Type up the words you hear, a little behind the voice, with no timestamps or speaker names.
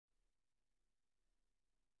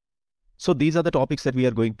So these are the topics that we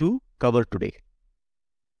are going to cover today.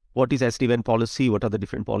 What is SD-WAN policy? What are the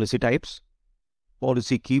different policy types?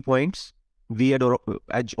 Policy key points,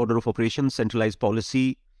 edge order of operations, centralized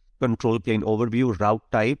policy, control plane overview, route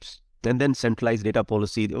types, and then centralized data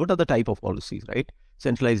policy. What are the type of policies, right?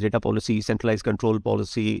 Centralized data policy, centralized control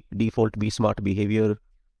policy, default VSmart behavior,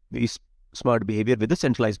 VSmart behavior with the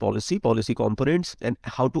centralized policy, policy components, and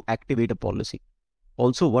how to activate a policy.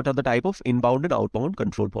 Also, what are the type of inbound and outbound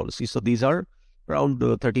control policies? So these are around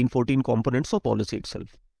 13, 14 components of policy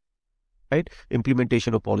itself, right?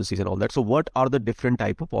 Implementation of policies and all that. So what are the different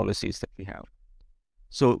type of policies that we have?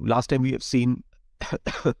 So last time we have seen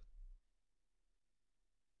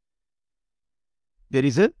there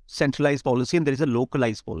is a centralized policy and there is a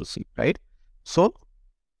localized policy, right? So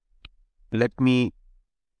let me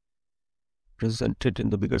present it in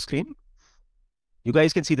the bigger screen. You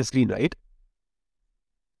guys can see the screen, right?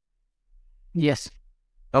 Yes.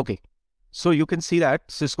 Okay. So you can see that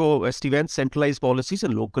Cisco SD-WAN centralized policies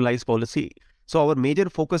and localized policy. So our major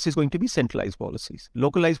focus is going to be centralized policies.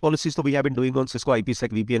 Localized policies, so we have been doing on Cisco IPsec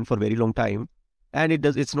VPN for a very long time, and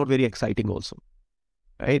it's not very exciting also,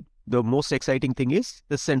 right? The most exciting thing is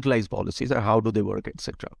the centralized policies and how do they work,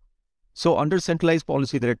 etc. So under centralized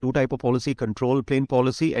policy, there are two types of policy: control plane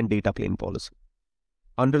policy and data plane policy.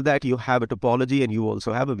 Under that, you have a topology and you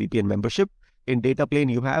also have a VPN membership. In data plane,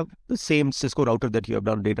 you have the same Cisco router that you have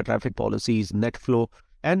done, data traffic policies, net flow,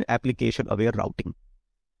 and application-aware routing.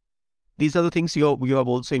 These are the things you have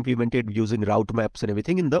also implemented using route maps and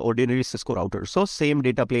everything in the ordinary Cisco router. So same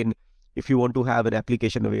data plane, if you want to have an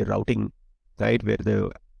application-aware routing, right, where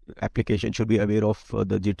the application should be aware of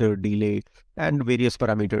the jitter, delay, and various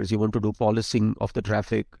parameters. You want to do policing of the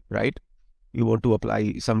traffic, right? You want to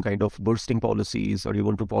apply some kind of bursting policies, or you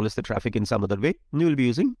want to police the traffic in some other way, you will be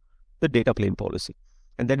using the data plane policy.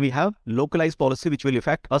 And then we have localized policy, which will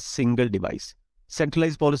affect a single device.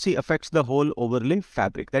 Centralized policy affects the whole overlay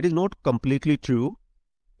fabric. That is not completely true.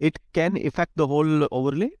 It can affect the whole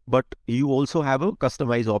overlay, but you also have a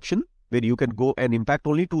customized option where you can go and impact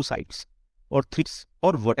only 2 sites or 3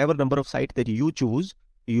 or whatever number of sites that you choose,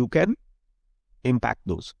 you can impact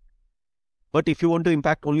those. But if you want to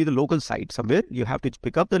impact only the local site somewhere, you have to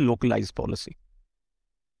pick up the localized policy.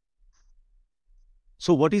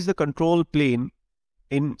 So what is the control plane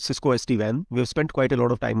in Cisco SD-WAN? We have spent quite a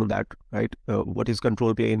lot of time on that, right? What is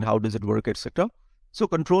control plane? How does it work, etc. So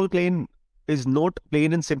control plane is not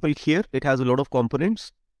plain and simple here. It has a lot of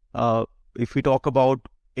components. If we talk about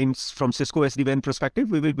from Cisco SD-WAN perspective,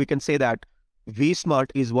 we can say that VSmart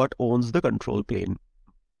is what owns the control plane,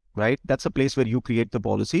 right? That's a place where you create the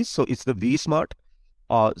policies. So it's the VSmart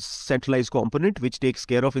centralized component which takes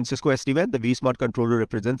care of in Cisco SD-WAN. The VSmart controller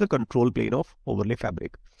represents the control plane of overlay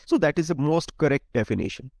fabric. So that is the most correct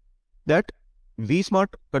definition, that VSmart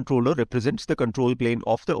controller represents the control plane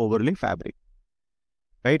of the overlay fabric,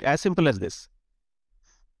 right? As simple as this.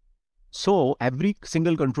 So every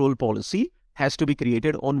single control policy has to be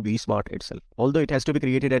created on VSmart itself. Although it has to be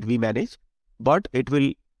created at vManage, but it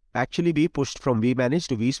will actually be pushed from vManage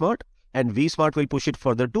to VSmart, and VSmart will push it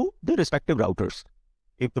further to the respective routers.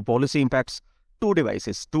 If the policy impacts 2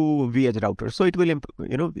 devices, 2 VH routers, so it will,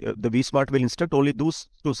 the VSmart will instruct only those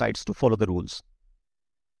 2 sites to follow the rules.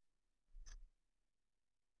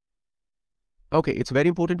 Okay, it's very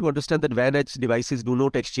important to understand that WAN edge devices do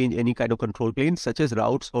not exchange any kind of control plane, such as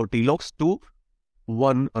routes or TLOCs, to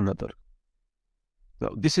one another. Now,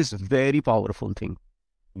 this is very powerful thing.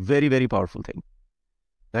 Very, very powerful thing,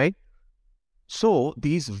 right? So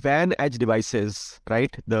these WAN edge devices,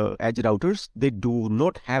 right, the edge routers, they do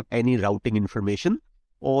not have any routing information,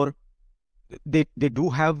 or they do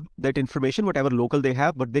have that information, whatever local they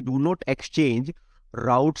have, but they do not exchange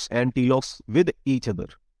routes and TLOCs with each other.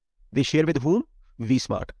 They share with whom?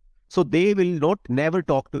 VSmart. So they will never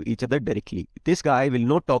talk to each other directly. This guy will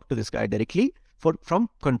not talk to this guy directly from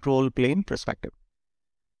control plane perspective.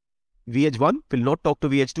 VH1 will not talk to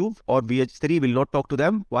VH2, or VH3 will not talk to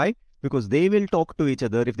them. Why? Because they will talk to each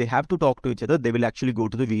other. If they have to talk to each other, they will actually go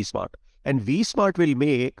to the VSmart. And VSmart will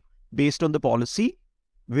make, based on the policy,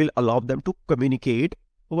 will allow them to communicate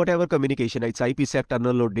whatever communication, it's IPsec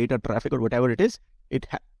tunnel or data traffic or whatever it is, it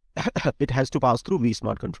has to pass through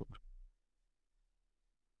VSmart controller.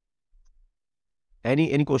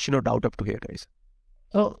 Any question or doubt up to here, guys?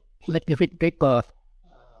 So, like if we take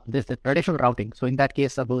this traditional routing, so in that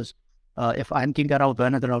case, suppose if I'm giving a route to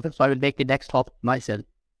another router, so I will make the next hop myself.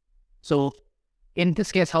 So in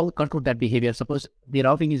this case, how control that behavior? Suppose the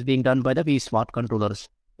routing is being done by the VSmart controllers,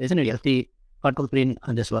 isn't it? The control plane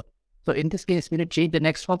and this one. So in this case, will it change the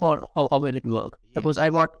next hop, or how will it work? Suppose I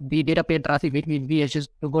want the data plane traffic between VHs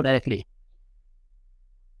to go directly.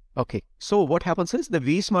 Okay. So what happens is the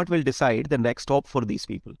VSmart will decide the next hop for these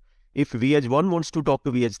people. If VH1 wants to talk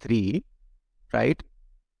to VH3, right?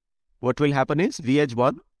 What will happen is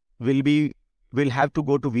VH1 will have to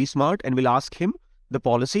go to VSmart and will ask him the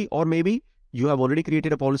policy, or maybe you have already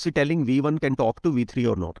created a policy telling V1 can talk to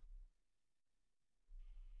V3 or not.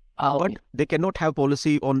 But they cannot have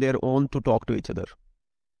policy on their own to talk to each other.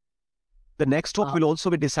 The next hop will also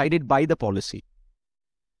be decided by the policy.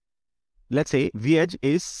 Let's say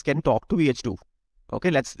VH can talk to VH2.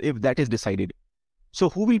 Okay, if that is decided. So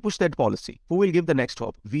who will push that policy? Who will give the next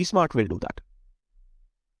hop? VSmart will do that.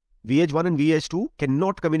 VH1 and VH2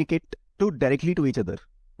 cannot communicate directly to each other,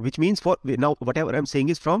 which means now whatever I'm saying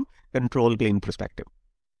is from control plane perspective.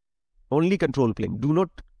 Only control plane. Do not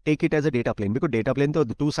take it as a data plane, because data plane,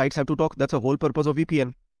 the two sides have to talk. That's the whole purpose of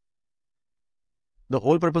VPN. The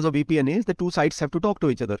whole purpose of VPN is the two sides have to talk to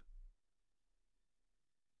each other.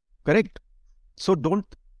 Correct? So don't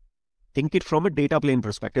think it from a data plane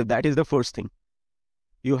perspective. That is the first thing.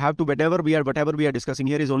 You have to, whatever we are discussing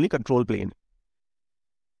here is only control plane.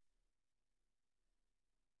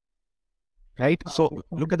 Right? So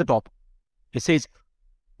look at the top. It says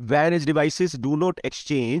WAN edge devices do not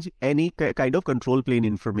exchange any kind of control plane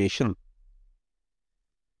information.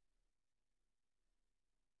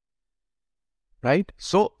 Right?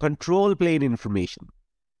 So control plane information,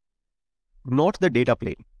 not the data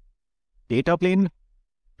plane. Data plane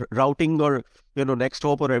routing or next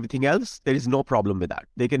hop or everything else, there is no problem with that.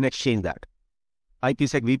 They can exchange that.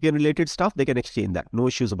 IPsec VPN related stuff, they can exchange that. No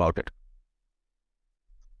issues about it.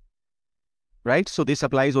 Right? So this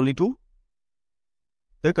applies only to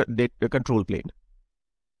the control plane.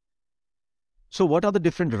 So what are the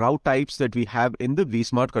different route types that we have in the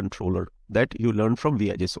VSmart controller that you learned from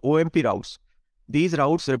VEdges? OMP routes. These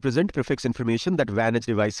routes represent prefix information that WAN edge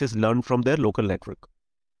devices learn from their local network.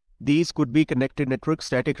 These could be connected network,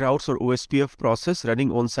 static routes, or OSPF process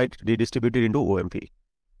running on-site redistributed into OMP.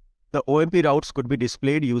 The OMP routes could be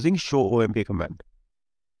displayed using show OMP command.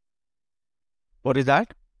 What is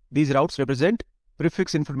that? These routes represent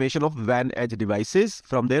prefix information of WAN edge devices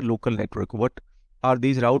from their local network. What are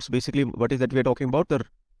these routes? Basically, what is that we are talking about?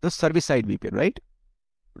 The service-side VPN, right?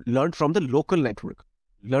 Learned from the local network.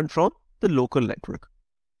 Learned from the local network.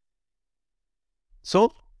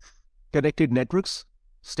 So, connected networks,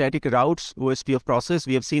 static routes, OSPF process,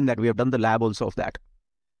 we have seen that. We have done the lab also of that.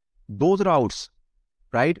 Those routes,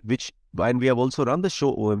 right, and we have also run the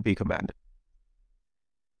show OMP command.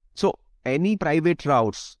 So, any private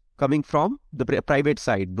routes coming from the private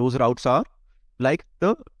side, those routes are like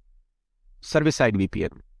the service-side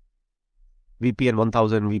VPN. VPN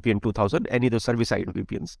 1000, VPN 2000, any of the service-side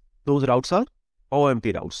VPNs. Those routes are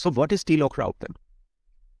OMP routes. So what is TLOC route then?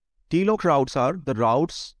 TLOC routes are the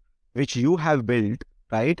routes which you have built,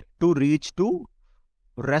 right, to reach to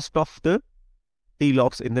rest of the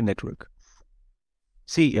TLOCs in the network.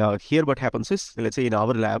 See, here what happens is, let's say in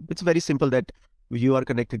our lab, it's very simple that you are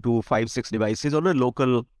connected to 5-6 devices on a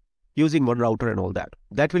local using one router and all that.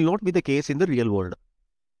 That will not be the case in the real world.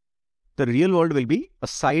 The real world will be a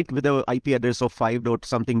site with an IP address of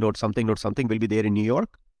 5.something.something.something will be there in New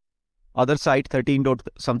York. Other site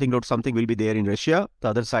 13.something.something will be there in Russia. The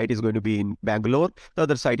other site is going to be in Bangalore. The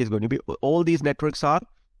other site is going to be, all these networks are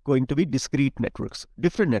going to be discrete networks,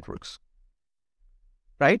 different networks.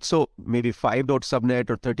 Right? So maybe 5.subnet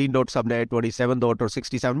or 13.subnet, 27. or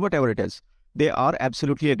 67, whatever it is. They are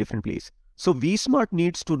absolutely a different place. So VSmart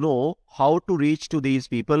needs to know how to reach to these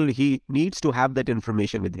people. He needs to have that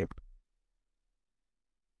information with him.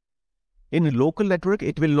 In a local network,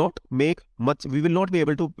 it will not make much, we will not be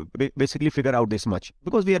able to basically figure out this much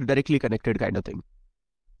because we are directly connected kind of thing.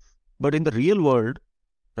 But in the real world,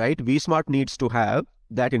 right, VSmart needs to have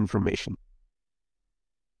that information.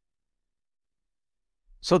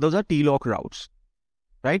 So those are TLOC routes,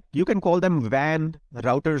 right? You can call them WAN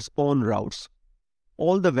routers own routes.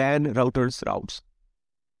 All the WAN routers routes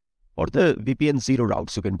or the VPN 0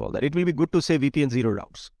 routes, you can call that. It will be good to say VPN 0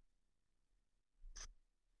 routes.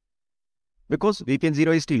 Because VPN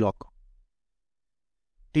 0 is TLOC.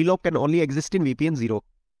 TLOC can only exist in VPN 0.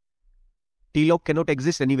 TLOC cannot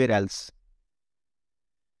exist anywhere else.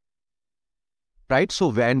 Right? So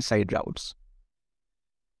WAN side routes.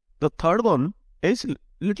 The third one is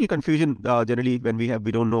little confusion generally when we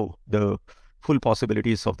don't know the full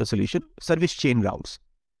possibilities of the solution. Service chain routes.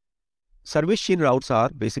 Service chain routes are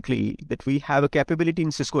basically that we have a capability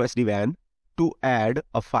in Cisco SD-WAN to add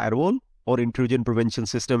a firewall or intrusion prevention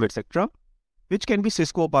system, etc., which can be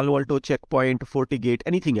Cisco, Palo Alto, Checkpoint, FortiGate,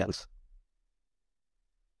 anything else.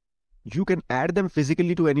 You can add them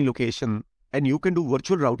physically to any location and you can do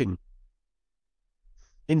virtual routing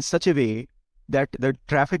in such a way that the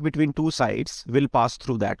traffic between two sites will pass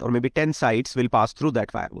through that, or maybe 10 sites will pass through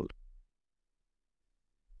that firewall.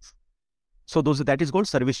 So that is called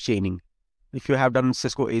service chaining. If you have done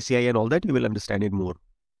Cisco ACI and all that, you will understand it more.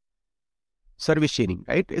 Service chaining,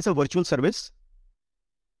 right? It's a virtual service,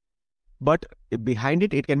 but behind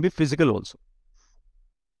it, it can be physical also.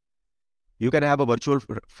 You can have a virtual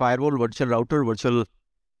firewall, virtual router,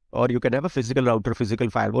 or you can have a physical router, physical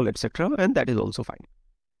firewall, etc. And that is also fine.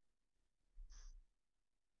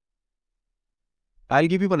 I'll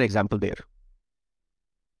give you one example there.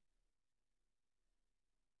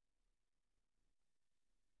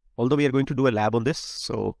 Although we are going to do a lab on this,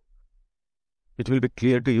 so it will be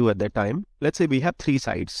clear to you at that time. Let's say we have 3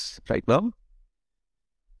 sites right now.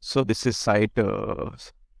 So this is site...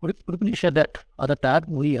 Would you please share that other tab?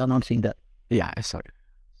 We are not seeing that. Yeah, sorry.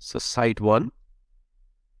 So site 1,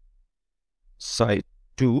 site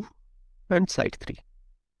 2, and site 3.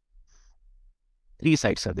 3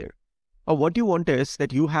 sites are there. Now what you want is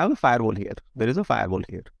that you have a firewall here. There is a firewall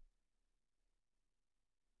here.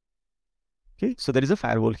 Okay, so there is a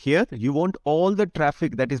firewall here. You want all the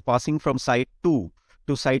traffic that is passing from site 2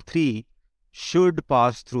 to site 3 should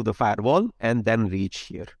pass through the firewall and then reach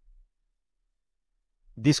here.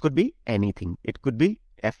 This could be anything. It could be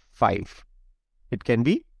F5. It can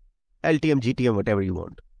be LTM, GTM, whatever you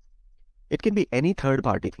want. It can be any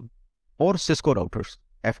third-party thing, or Cisco routers,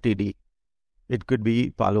 FTD. It could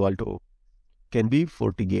be Palo Alto, can be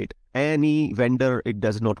FortiGate. Any vendor, it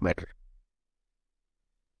does not matter.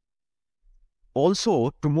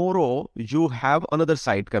 Also, tomorrow you have another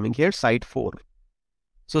site coming here, site 4.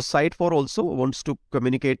 So site 4 also wants to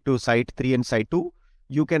communicate to site 3 and site 2.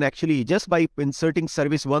 You can actually, just by inserting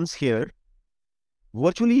service once here,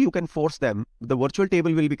 virtually you can force them. The virtual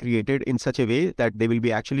table will be created in such a way that they will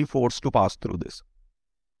be actually forced to pass through this.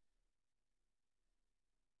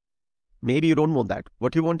 Maybe you don't want that.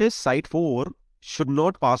 What you want is site 4 should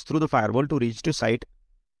not pass through the firewall to reach to site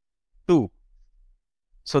 2.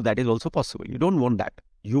 So that is also possible. You don't want that.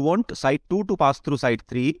 You want site 2 to pass through site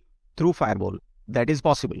 3 through firewall. That is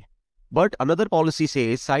possible. But another policy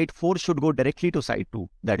says site 4 should go directly to site 2.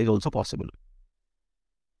 That is also possible.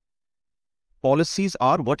 Policies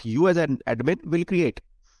are what you as an admin will create.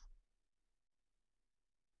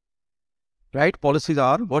 Right? Policies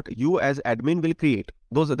are what you as admin will create.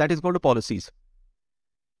 That is called policies.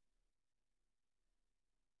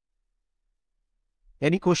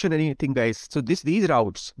 Any question, anything, guys? So these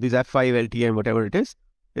routes, these F5, LTM, whatever it is,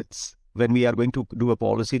 it's when we are going to do a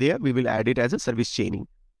policy there, we will add it as a service chaining.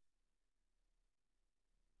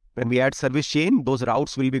 When we add service chain, those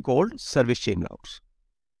routes will be called service chain routes.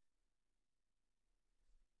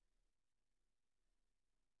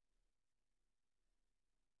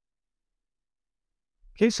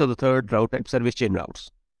 Okay, so the third route type, service chain routes.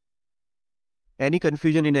 Any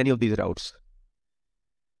confusion in any of these routes?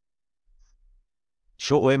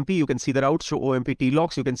 Show OMP, you can see the route. Show OMP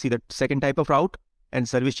T-locks, you can see the second type of route. And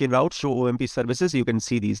service chain routes, show OMP services, you can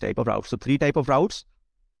see these type of routes. So 3 type of routes.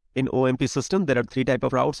 In OMP system, there are 3 type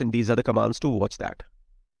of routes, and these are the commands to watch that.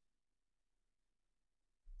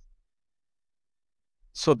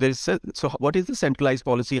 So what is the centralized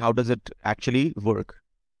policy? How does it actually work?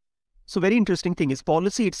 So very interesting thing is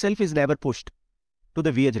policy itself is never pushed to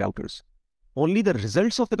the VH routers. Only the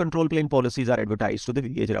results of the control plane policies are advertised to the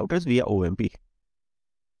VH routers via OMP.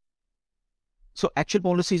 So actual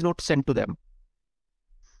policy is not sent to them.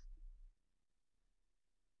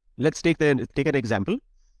 Let's take an example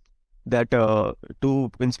that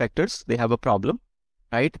 2 inspectors, they have a problem,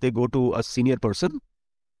 right? They go to a senior person,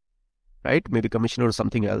 right? Maybe commissioner or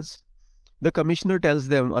something else. The commissioner tells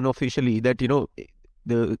them unofficially that,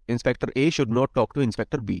 the inspector A should not talk to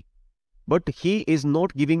inspector B. But he is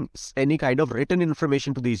not giving any kind of written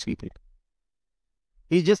information to these people.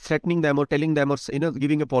 He's just threatening them or telling them or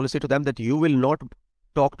giving a policy to them that you will not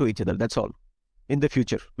talk to each other. That's all in the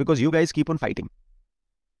future because you guys keep on fighting.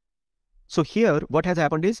 So here what has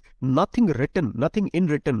happened is nothing in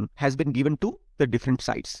written has been given to the different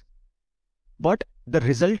sites. But the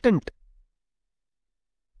resultant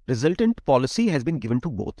policy has been given to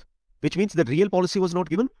both. Which means the real policy was not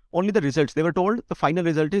given, only the results. They were told the final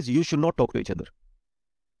result is you should not talk to each other.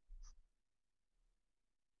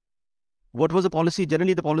 What was the policy?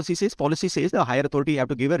 Generally, the policy says the higher authority have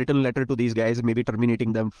to give a written letter to these guys, maybe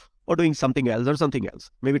terminating them or doing something else,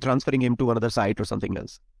 maybe transferring him to another site or something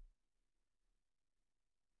else.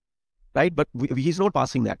 Right? But he's not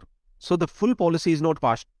passing that. So the full policy is not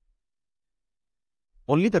passed.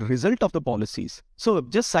 Only the result of the policies. So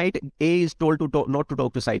just site A is told to not to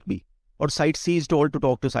talk to site B, or site C is told to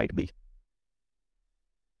talk to site B.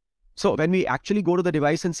 So when we actually go to the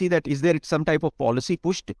device and see that is there some type of policy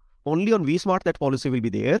pushed, only on VSmart that policy will be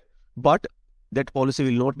there, but that policy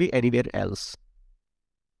will not be anywhere else.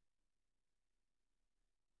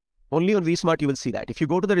 Only on VSmart you will see that. If you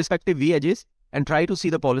go to the respective V edges and try to see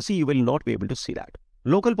the policy, you will not be able to see that.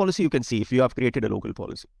 Local policy you can see if you have created a local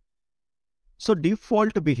policy. So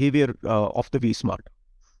default behavior of the VSmart.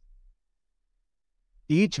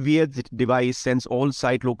 Each VH device sends all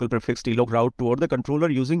site local prefix TLOC route toward the controller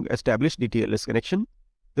using established DTLS connection.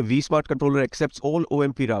 The VSmart controller accepts all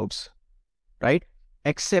OMP routes, right?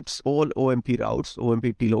 Accepts all OMP routes,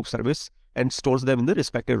 OMP TLOC service, and stores them in the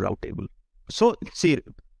respective route table. So see,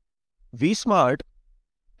 VSmart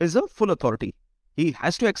is a full authority. He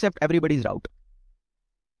has to accept everybody's route.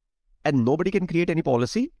 And nobody can create any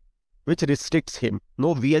policy which restricts him.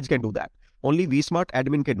 No VH can do that. Only VSmart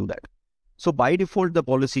admin can do that. So by default, the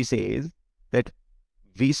policy says that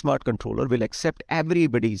VSmart controller will accept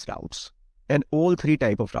everybody's routes and all three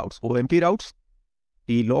types of routes: OMP routes,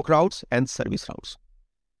 TLOC routes, and service routes,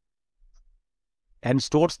 and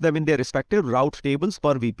stores them in their respective route tables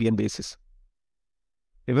per VPN basis.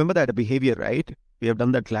 Remember that behavior, right? We have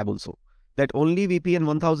done that lab also. That only VPN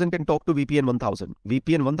 1000 can talk to VPN 1000.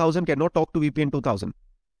 VPN 1000 cannot talk to VPN 2000.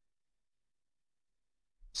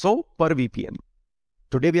 So per VPN.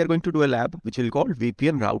 Today we are going to do a lab which we'll call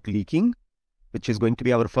VPN route leaking, which is going to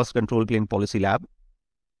be our first control plane policy lab.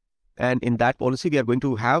 And in that policy, we are going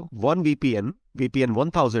to have one VPN, VPN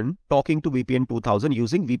 1000, talking to VPN 2000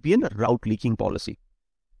 using VPN route leaking policy.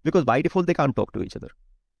 Because by default, they can't talk to each other.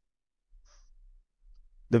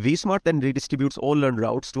 The VSmart then redistributes all learned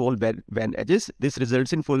routes to all WAN edges. This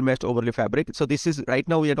results in full meshed overlay fabric. So this is, right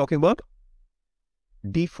now we are talking about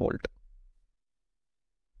default.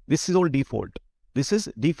 This is all default. This is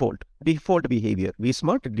default behavior,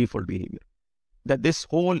 VSmart default behavior. That this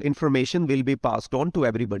whole information will be passed on to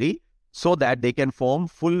everybody so that they can form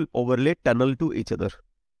full overlay tunnel to each other.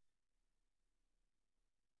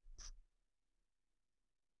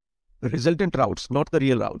 The resultant routes, not the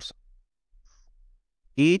real routes.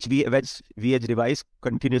 Each VH device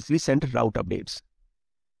continuously sends route updates.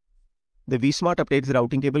 The VSmart updates the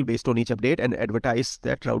routing table based on each update and advertise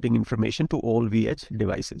that routing information to all VH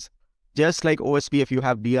devices. Just like OSPF, you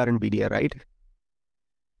have DR and BDR, right?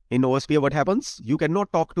 In OSPF, what happens? You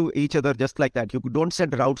cannot talk to each other just like that. You don't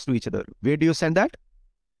send routes to each other. Where do you send that?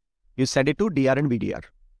 You send it to DR and BDR.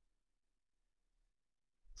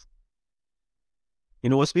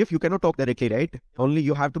 In OSPF, you cannot talk directly, right? Only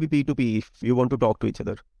you have to be P2P if you want to talk to each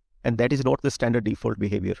other. And that is not the standard default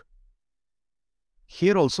behavior.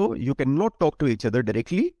 Here also, you cannot talk to each other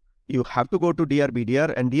directly. You have to go to DR,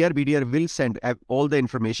 BDR, and DR, BDR will send all the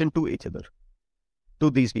information to each other, to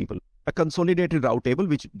these people. A consolidated route table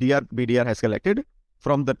which DR, BDR has collected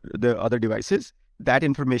from the other devices, that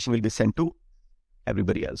information will be sent to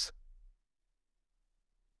everybody else.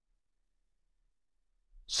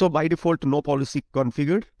 So by default, no policy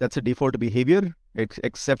configured. That's a default behavior. It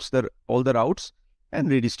accepts all the routes and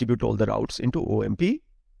redistribute all the routes into OMP.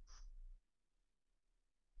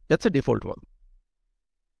 That's a default one.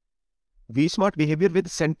 VSmart behavior with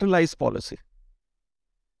centralized policy.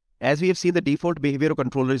 As we have seen, the default behavior of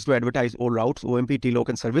controller is to advertise all routes, OMP, TLOC,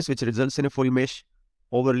 and service, which results in a full mesh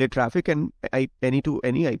overlay traffic and any to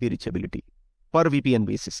any IP reachability per VPN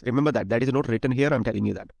basis. Remember that. That is not written here. I'm telling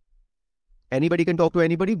you that. Anybody can talk to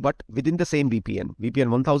anybody, but within the same VPN, VPN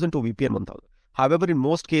 1000 to VPN 1000. However, in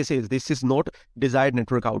most cases, this is not desired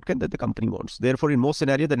network outcome that the company wants. Therefore, in most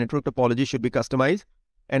scenarios, the network topology should be customized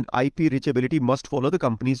and IP reachability must follow the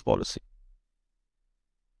company's policy.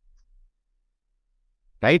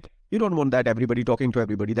 Right? You don't want that everybody talking to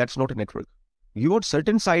everybody. That's not a network. You want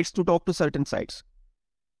certain sites to talk to certain sites.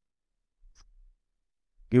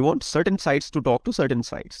 You want certain sites to talk to certain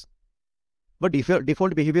sites. But if your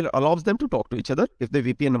default behavior allows them to talk to each other, if the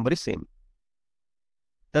VPN number is same.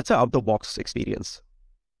 That's an out-of-box experience.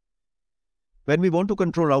 When we want to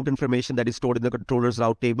control route information that is stored in the controller's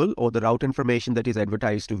route table or the route information that is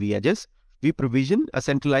advertised to V edges, we provision a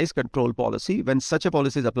centralized control policy. When such a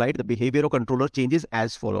policy is applied, the behavior of controller changes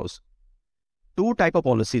as follows. Two types of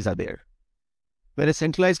policies are there. When a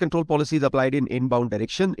centralized control policy is applied in inbound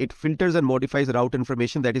direction, it filters and modifies route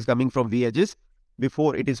information that is coming from V edges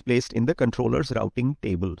before it is placed in the controller's routing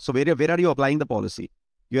table. So where are you applying the policy?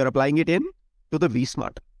 You are applying it in to the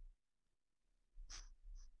VSmart.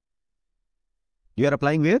 You are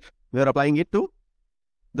applying where? You are applying it to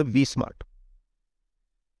the VSmart.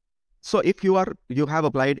 So if you have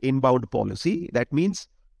applied inbound policy, that means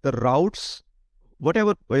the routes,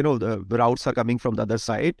 whatever, the routes are coming from the other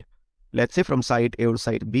side, let's say from site A or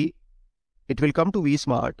site B, it will come to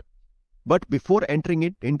VSmart But before entering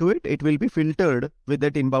it into it, it will be filtered with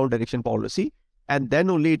that inbound direction policy, and then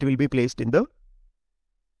only it will be placed in the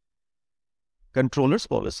controller's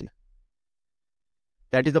policy.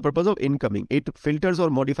 That is the purpose of incoming. It filters or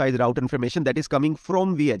modifies route information that is coming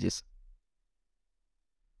from V edges.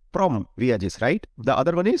 From V edges, right? The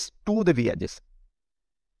other one is to the V edges.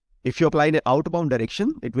 If you apply an outbound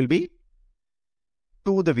direction, it will be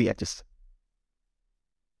to the V edges.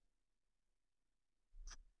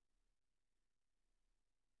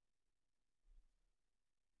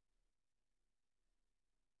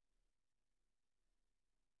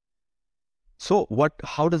 So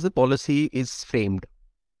how does the policy is framed?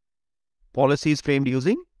 Policy is framed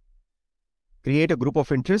using create a group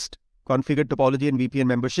of interest, configure topology and VPN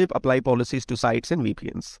membership, apply policies to sites and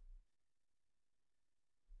VPNs.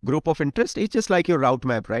 Group of interest is just like your route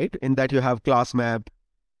map, right? In that you have class map,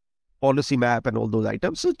 policy map and all those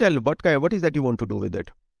items. So tell what is that you want to do with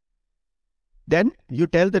it. Then you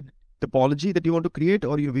tell the topology that you want to create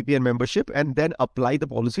or your VPN membership, and then apply the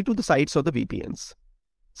policy to the sites or the VPNs.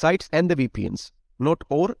 Sites and the VPNs, not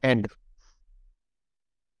or and.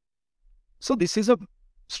 So this is a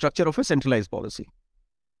structure of a centralized policy.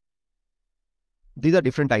 These are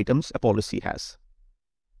different items a policy has.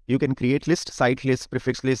 You can create list, site list,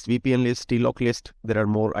 prefix list, VPN list, TLOC list. There are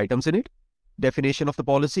more items in it. Definition of the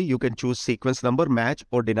policy, you can choose sequence number, match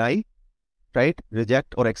or deny, right?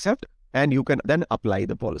 Reject or accept, and you can then apply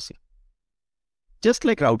the policy. Just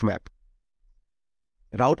like route map.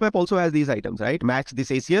 Route map also has these items, right? Match this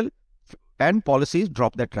ACL and policies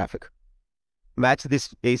drop that traffic. Match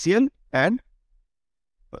this ACL and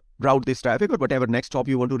route this traffic or whatever next hop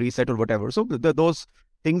you want to reset or whatever. So those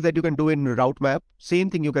things that you can do in route map, same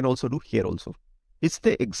thing you can also do here also. It's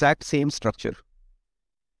the exact same structure.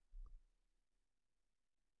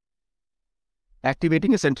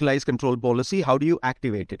 Activating a centralized control policy, how do you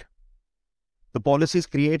activate it? The policy is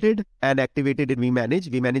created and activated in vManage.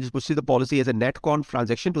 vManage pushes the policy as a netconf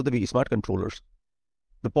transaction to the VSmart controllers.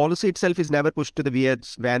 The policy itself is never pushed to the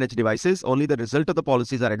vManage devices. Only the result of the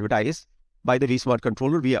policies are advertised by the VSmart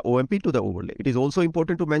controller via OMP to the overlay. It is also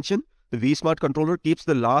important to mention the VSmart controller keeps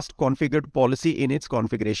the last configured policy in its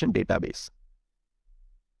configuration database.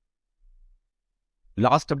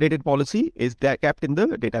 Last updated policy is kept in the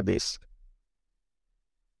database.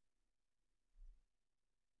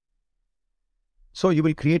 So you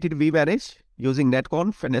will create it vManage using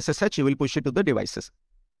netconf and SSH, you will push it to the devices.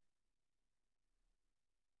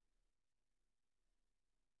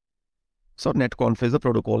 So netconf is a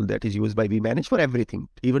protocol that is used by vManage for everything,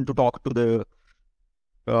 even to talk to the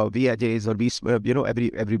VAJs or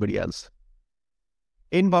everybody else.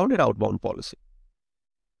 Inbound and outbound policy.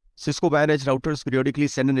 Cisco WAN edge routers periodically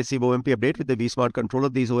send and receive OMP update with the VSmart controller.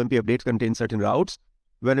 These OMP updates contain certain routes.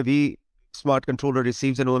 When a VSmart controller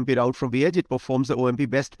receives an OMP route from VEdge, it performs the OMP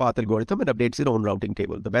best path algorithm and updates its own routing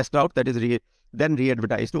table. The best route that is then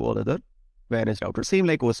re-advertised to all other WAN edge routers, same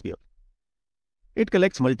like OSPF. It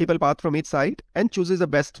collects multiple paths from each site and chooses the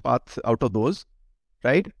best path out of those,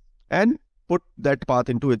 right? And put that path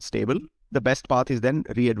into its table. The best path is then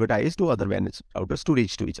re-advertised to other WAN edge routers to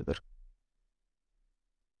reach to each other.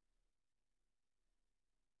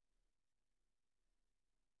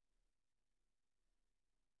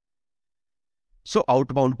 So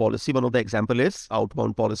outbound policy, one of the example is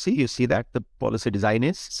outbound policy. You see that the policy design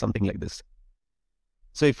is something like this.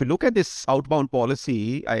 So if you look at this outbound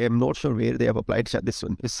policy, I am not sure where they have applied this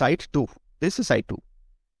one. Is site 2. This is site 2.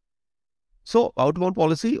 So outbound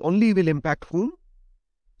policy only will impact whom?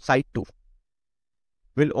 Site 2.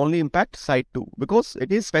 Will only impact site 2 because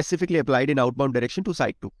it is specifically applied in outbound direction to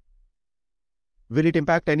site 2. Will it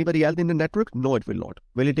impact anybody else in the network? No, it will not.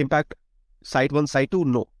 Will it impact site 1, site 2?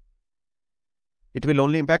 No. It will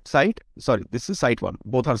only impact this is site 1.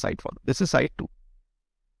 Both are site 1. This is site 2.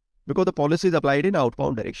 Because the policy is applied in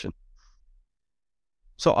outbound direction.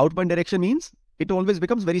 So outbound direction means it always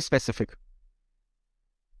becomes very specific.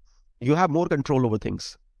 You have more control over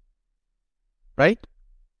things, right?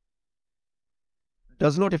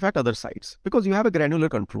 Does not affect other sites because you have a granular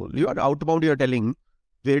control. You are outbound, you are telling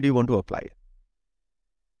where do you want to apply.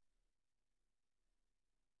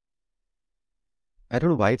 I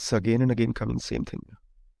don't know why it's again and again coming same thing.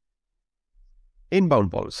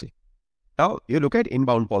 Inbound policy. Now, you look at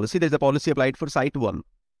inbound policy. There's a policy applied for site 1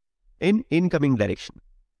 in incoming direction.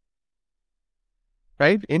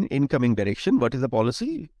 Right? In incoming direction, what is the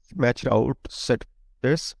policy? Match route, set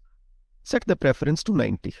this. Set the preference to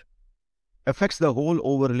 90. Affects the whole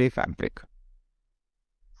overlay fabric.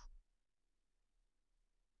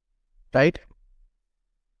 Right?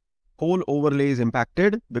 Whole overlay is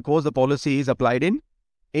impacted because the policy is applied in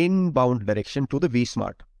inbound direction to the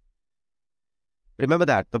VSmart. Remember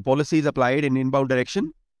that the policy is applied in inbound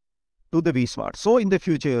direction to the VSmart. So in the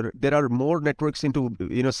future, there are more networks into,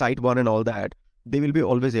 site one and all that. They will be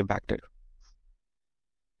always impacted.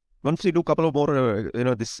 Once we do a couple of more,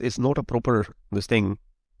 this is not a proper, this thing.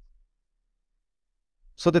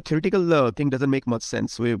 So the theoretical thing doesn't make much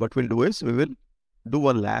sense. What we'll do is we will do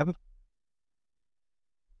one lab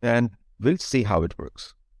and we'll see how it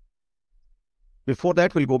works. Before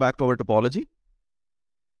that, we'll go back to our topology.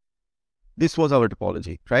 This was our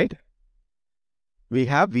topology, right? We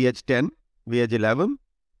have VH10, VH11,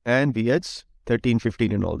 and VH13,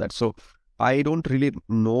 15 and all that. So I don't really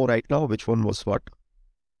know right now which one was what.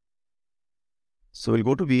 So we'll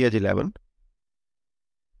go to VH11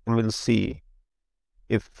 and we'll see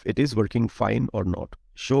if it is working fine or not.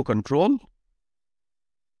 Show control,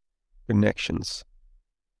 connections.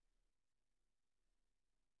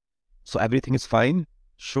 So everything is fine.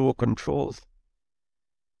 Show controls.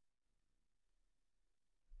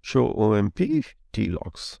 Show OMP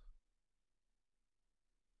T-logs.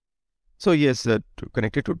 So yes,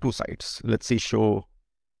 connected to two sites. Let's see, show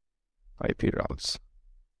IP routes.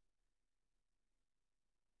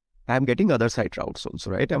 I'm getting other site routes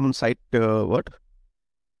also, right? I'm on site, what?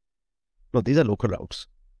 No, these are local routes.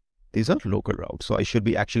 These are local routes. So I should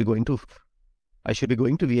be actually going to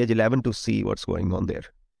VH11 to see what's going on there.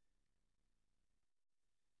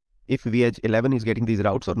 If VH11 is getting these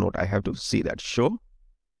routes or not, I have to see that. Show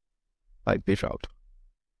IP route.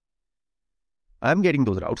 I'm getting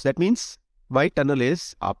those routes. That means my tunnel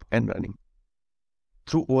is up and running.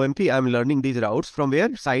 Through OMP, I'm learning these routes from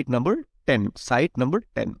where? Site number 10. Site number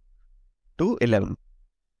 10 to 11.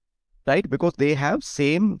 Right? Because they have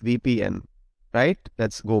same VPN. Right?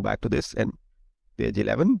 Let's go back to this and page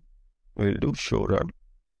 11. We'll do show run.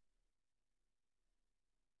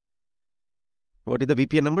 What is the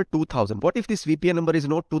VPN number? 2000. What if this VPN number is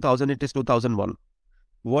not 2000, it is 2001?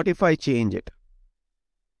 What if I change it?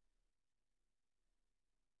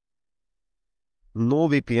 No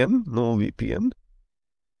VPN, no VPN.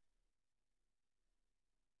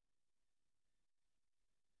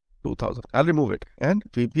 I'll remove it. And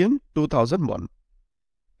VPN 2001.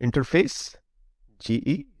 Interface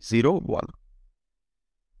GE01.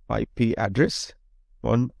 IP address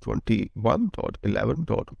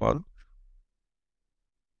 121.11.1.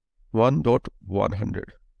 1.100.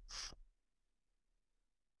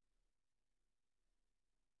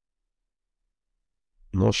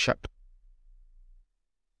 No shut.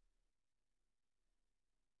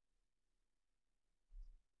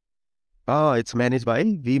 It's managed by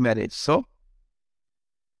vManage. So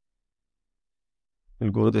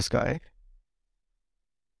we'll go to this guy.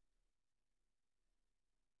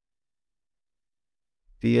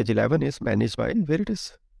 VH11 is managed by, where it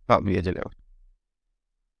is? VH11.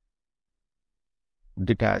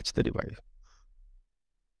 Detach the device.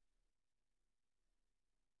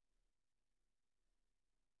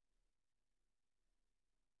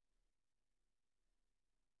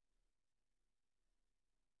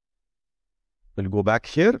 We'll go back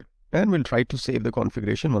here and we'll try to save the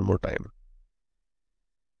configuration one more time.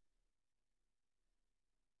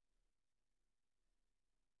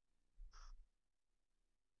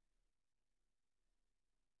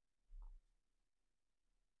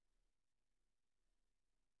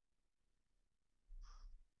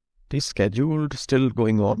 It is scheduled, still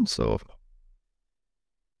going on, so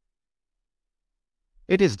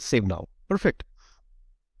it is saved now. Perfect.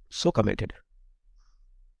 So committed.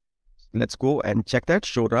 Let's go and check that.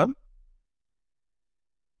 Show run.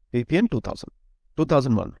 VPN 2000,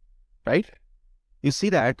 2001, right? You see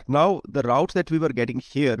that now the routes that we were getting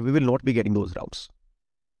here, we will not be getting those routes.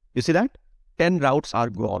 You see that? 10 routes are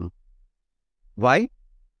gone. Why?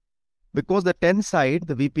 Because the 10 side,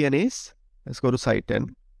 the VPN is, let's go to site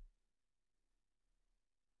 10.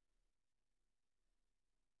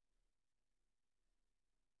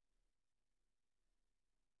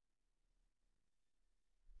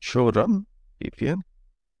 Show run VPN.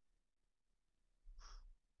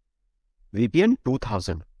 VPN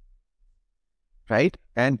 2000, right?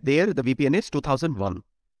 And there the VPN is 2001.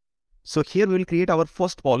 So here we will create our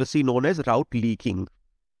first policy known as route leaking.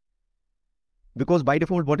 Because by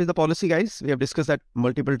default, what is the policy, guys? We have discussed that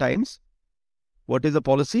multiple times. What is the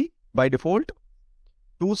policy? By default,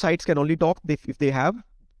 two sites can only talk if they have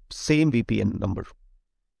same VPN number.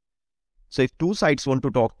 So if two sites want to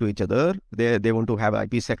talk to each other, they want to have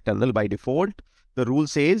IPsec tunnel by default, the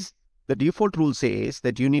default rule says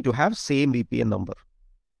that you need to have same VPN number,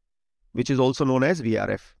 which is also known as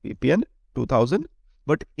VRF, VPN 2000.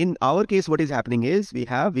 But in our case, what is happening is we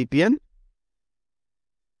have VPN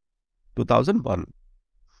 2001.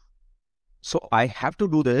 So I have to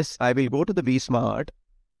do this. I will go to the VSmart,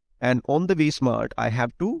 and on the VSmart, I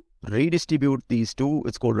have to redistribute these two.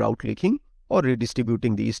 It's called route leaking, or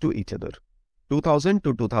redistributing these to each other. 2000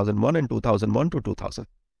 to 2001 and 2001 to 2000.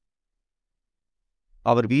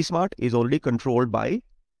 Our VSmart is only controlled by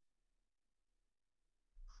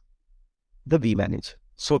the vManage.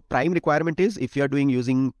 So prime requirement is, if you are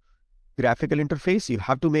using graphical interface, you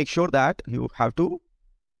have to make sure that your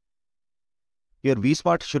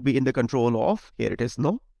VSmart should be in the control of, here it is,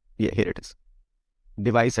 here it is,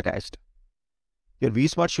 device attached. Your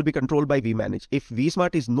VSmart should be controlled by vManage. If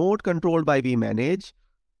VSmart is not controlled by vManage,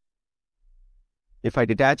 if I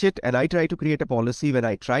detach it and I try to create a policy, when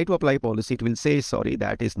I try to apply policy, it will say, sorry,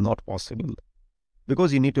 that is not possible.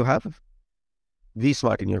 Because you need to have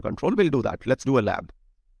VSmart in your control. We'll do that. Let's do a lab.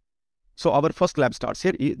 So our first lab starts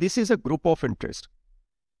here. This is a group of interest.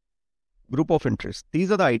 Group of interest.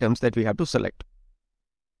 These are the items that we have to select.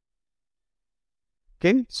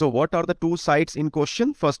 Okay, so what are the two sites in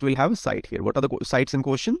question? First, we'll have a site here. What are the sites in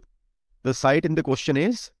question? The site in the question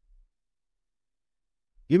is,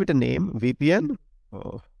 give it a name, VPN.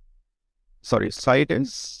 Site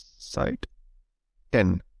is site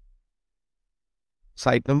 10.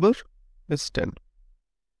 Site number is 10.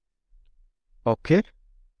 Okay.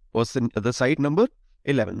 What's the site number?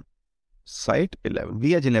 11. Site 11.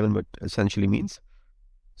 We has 11, but essentially means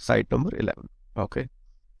site number 11. Okay.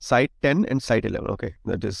 Site 10 and site 11. Okay.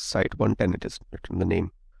 That is site 110. It is written in the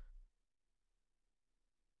name.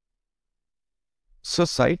 So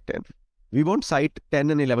site 10. We want site 10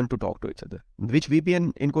 and 11 to talk to each other. Which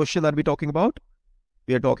VPN in question are we talking about?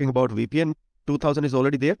 We are talking about VPN 2000 is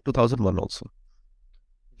already there. 2001 also.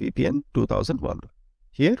 VPN 2001.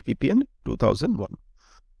 Here VPN 2001.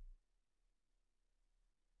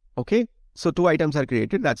 Okay. So two items are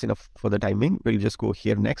created. That's enough for the timing. We'll just go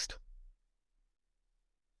here next.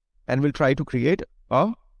 And we'll try to create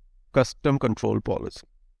a custom control policy.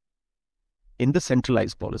 In the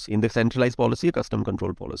centralized policy. In the centralized policy, a custom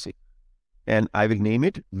control policy. And I will name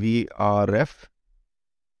it VRF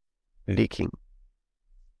leaking.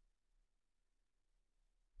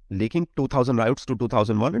 Leaking 2000 routes to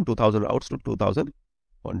 2001 and 2000 routes to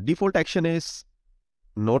 2001. Default action is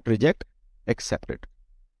not reject, accept it.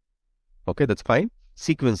 Okay, that's fine.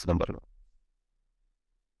 Sequence number.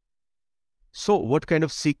 So what kind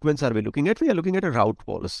of sequence are we looking at? We are looking at a route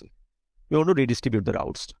policy. We want to redistribute the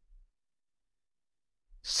routes.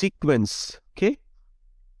 Sequence. Okay.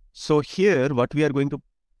 So here what we are going to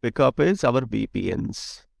pick up is our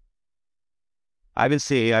VPNs. I will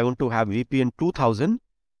say I want to have VPN 2000.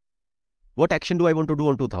 What action do I want to do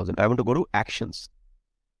on 2000? I want to go to actions.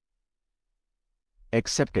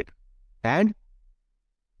 Accept it. And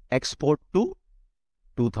export to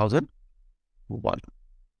 2001.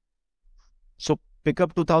 So pick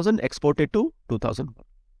up 2000, export it to 2001.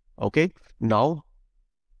 Okay. Now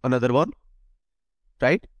another one.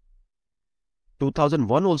 Right?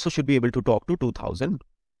 2001 also should be able to talk to 2000.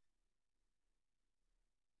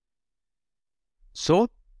 So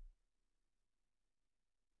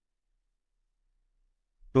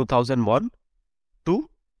 2001 to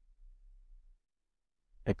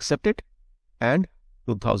accept it and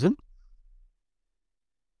 2000.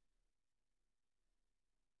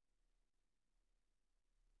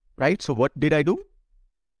 Right? So what did I do?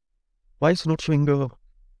 Why is it not showing two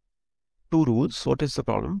rules? What is the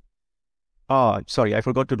problem? Sorry, I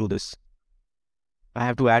forgot to do this. I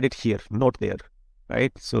have to add it here, not there.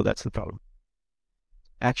 Right? So that's the problem.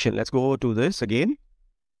 Action. Let's go to this again.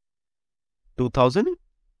 2000.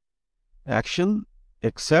 Action.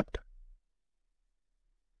 Accept.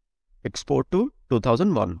 Export to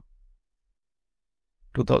 2001.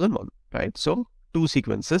 2001. Right? So two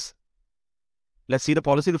sequences. Let's see the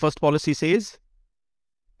policy. The first policy says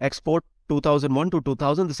export 2001 to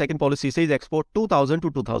 2000. The second policy says export 2000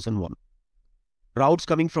 to 2001. Routes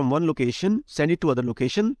coming from one location, send it to other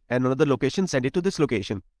location, and another location, send it to this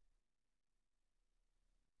location.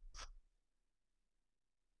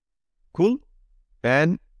 Cool.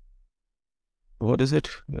 And what is it?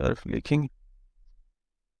 We are leaking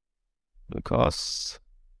because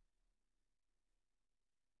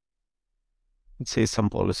it says some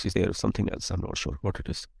policies there or something else. I'm not sure what it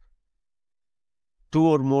is. Two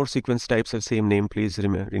or more sequence types have same name. Please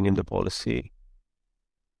rename the policy.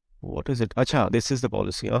 What is it? Acha, this is the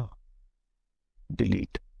policy.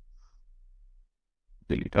 Delete.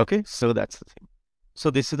 Delete. Okay, so that's the thing.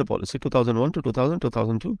 So this is the policy 2001 to 2000,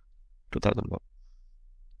 2002, 2001.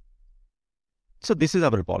 So this is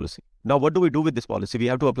our policy. Now what do we do with this policy? We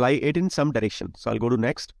have to apply it in some direction. So I'll go to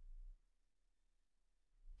next.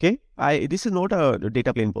 Okay, this is not a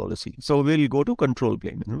data plane policy. So we'll go to control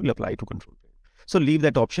plane and we'll apply to control plane. So leave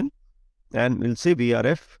that option and we'll say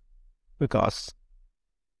VRF because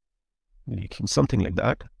something like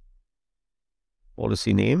that.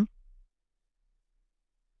 Policy name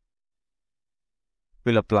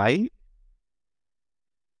will apply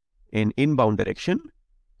in inbound direction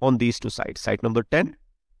on these two sites, site number 10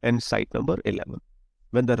 and site number 11.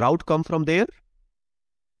 When the route comes from there,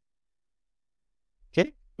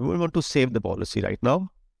 okay, we want to save the policy right now.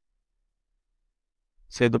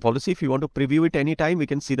 Save the policy. If you want to preview it anytime, we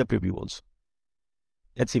can see the preview also.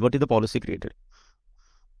 Let's see what is the policy created.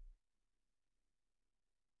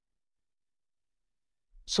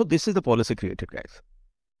 So this is the policy created, guys.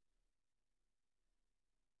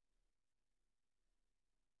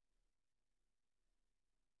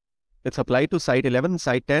 Let's apply to site 11,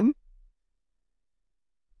 site 10.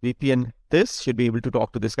 VPN this should be able to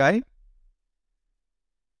talk to this guy.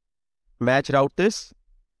 Match route this,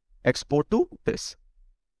 export to this.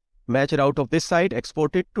 Match route of this site,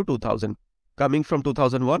 export it to 2000. Coming from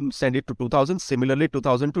 2001, send it to 2000. Similarly,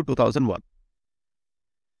 2000 to 2001.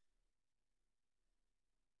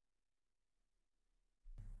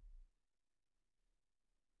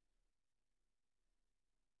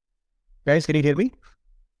 Guys, can you hear me?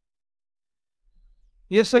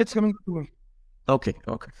 Yes, sir, it's coming to me. Okay.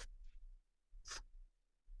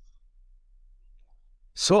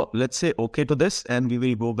 So let's say okay to this and we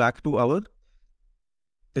will go back to our,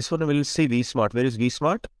 this one will say VSmart. Where is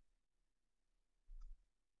VSmart?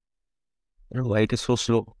 I don't know why it is so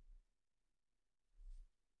slow.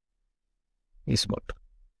 VSmart.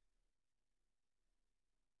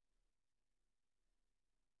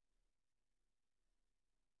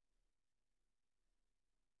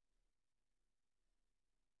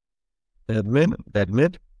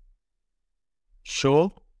 Admin,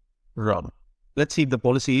 show, run. Let's see if the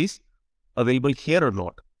policy is available here or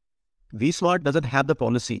not. VSmart doesn't have the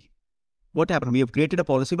policy. What happened? We have created a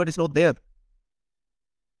policy, but it's not there.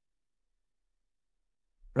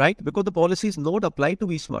 Right? Because the policy is not applied to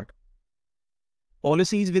VSmart.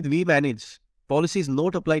 Policy is with vManage. Policy is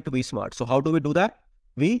not applied to VSmart. So how do we do that?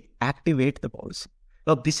 We activate the policy.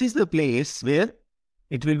 Now, this is the place where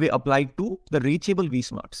it will be applied to the reachable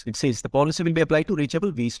VSmarts. It says the policy will be applied to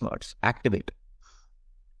reachable VSmarts. Activate.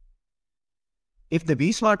 If the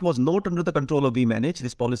VSmart was not under the control of vManage,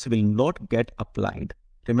 this policy will not get applied.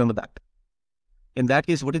 Remember that. In that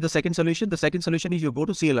case, what is the second solution? The second solution is you go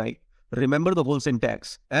to CLI, remember the whole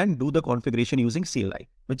syntax, and do the configuration using CLI,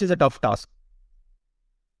 which is a tough task.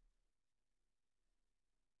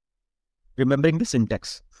 Remembering the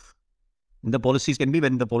syntax. The policies can be,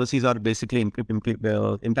 when the policies are basically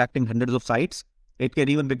impacting hundreds of sites, it can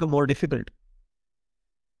even become more difficult.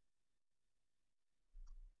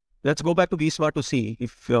 Let's go back to VSmart to see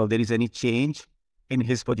if there is any change in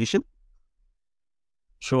his position.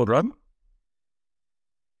 Show run.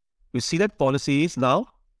 You see that policy is now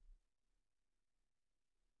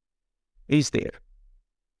is there.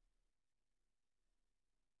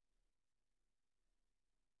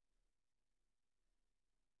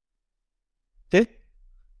 Okay.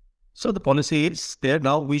 So the policy is there.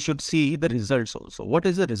 Now we should see the results also. What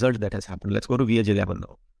is the result that has happened? Let's go to VH 11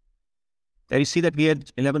 now. There you see that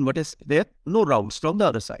VH 11, what is there? No routes from the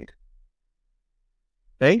other side.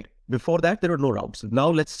 Right? Before that, there were no routes. Now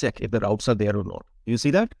let's check if the routes are there or not. You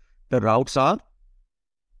see that? The routes are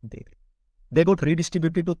there. They got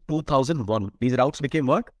redistributed to 2001. These routes became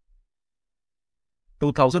what?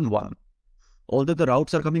 2001. Although the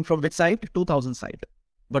routes are coming from which side? 2000 side.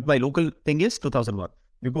 But my local thing is 2001.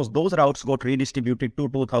 Because those routes got redistributed to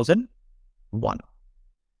 2001.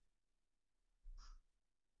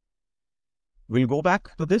 We'll go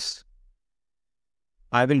back to this.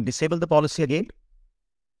 I will disable the policy again.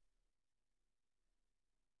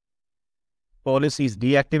 Policy is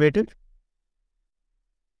deactivated.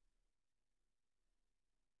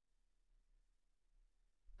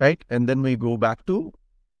 Right? And then we go back to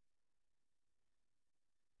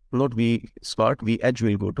not VSmart, VEdge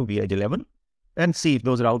will go to VEdge 11 and see if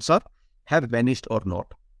those routes have vanished or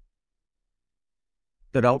not.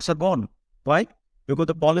 The routes are gone. Why? Because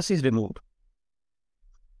the policy is removed.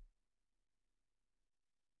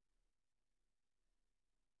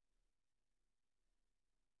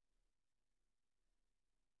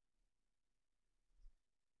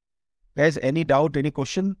 Guys, any doubt, any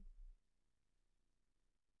question?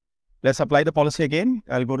 Let's apply the policy again.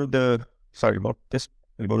 I'll go to the, sorry about this.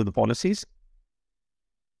 I'll go to the policies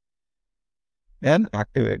and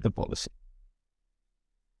activate the policy.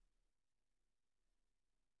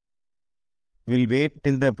 We'll wait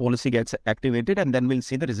till the policy gets activated and then we'll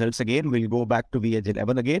see the results again. We'll go back to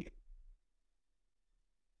VH11 again.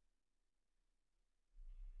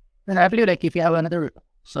 And I believe like if you have another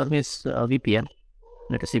service VPN,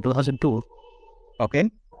 let us say 2002, Okay.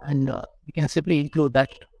 and you can simply include that.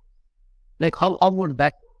 Like how would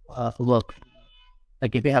that work?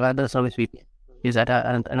 Like if you have another service VPN, is that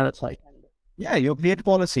another site? Yeah, you create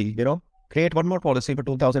policy, create one more policy for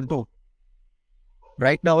 2002.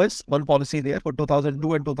 Right now is one policy there for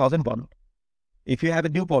 2002 and 2001. If you have a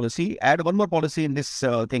new policy, add one more policy in this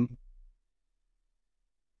thing.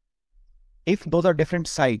 If those are different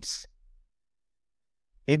sites,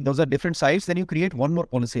 then you create one more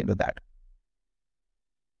policy into that.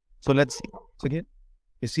 So let's see. So again,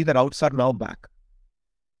 you see the routes are now back.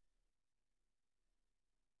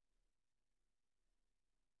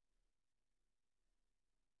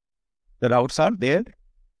 The routes are there,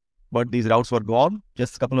 but these routes were gone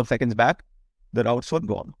just a couple of seconds back. The routes were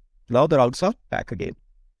gone. Now the routes are back again.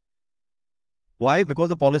 Why? Because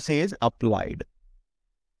the policy is applied.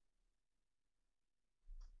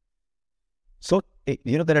 So,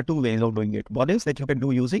 there are two ways of doing it. One is that you can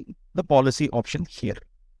do using the policy option here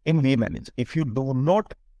in vManage. If you do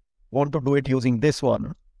not want to do it using this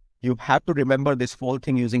one, you have to remember this whole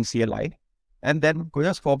thing using CLI and then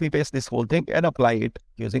just copy paste this whole thing and apply it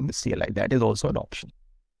using the CLI. That is also an option.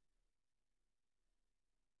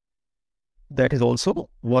 That is also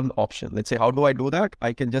one option. Let's say, how do I do that?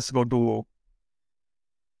 I can just go to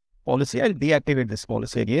policy. I'll deactivate this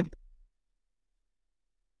policy again.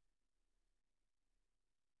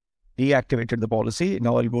 Deactivated the policy.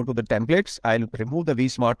 Now I'll go to the templates. I'll remove the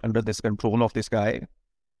VSmart under this control of this guy.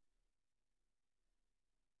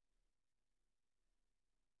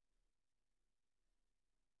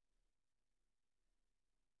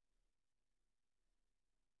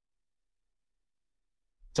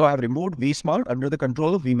 So I have removed VSmart under the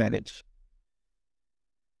control of vManage.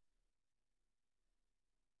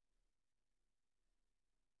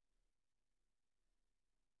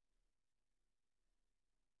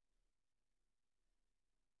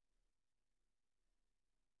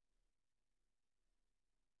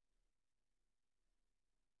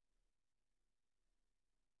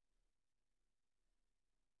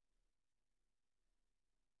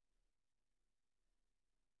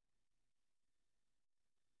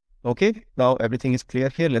 Okay, now everything is clear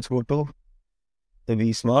here. Let's go to the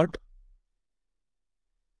VSmart.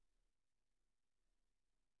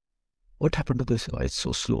 What happened to this? Why it's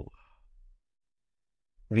so slow?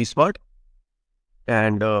 VSmart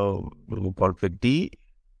and config D.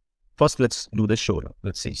 First, let's do the showrun.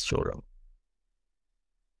 Let's see showrun.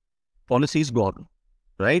 Policy is gone,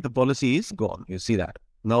 right? The policy is gone. You see that.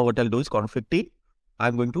 Now what I'll do is config D.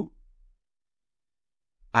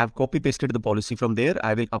 I've copy pasted the policy from there.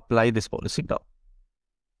 I will apply this policy now.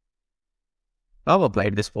 I've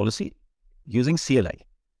applied this policy using CLI.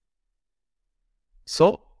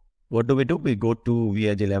 So what do? We go to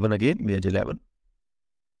VH11 again, VH11.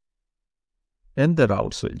 And the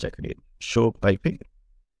routes will check again. Show IP.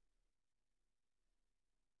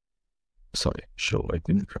 Show IP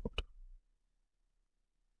route.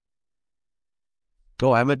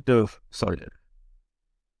 Oh, I'm at VSmart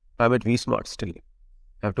still.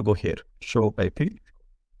 I have to go here, show IP,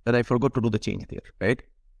 and I forgot to do the change there, right?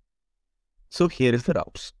 So here is the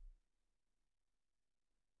routes.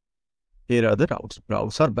 Here are the routes.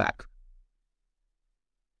 Routes are back.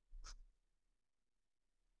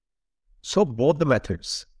 So both the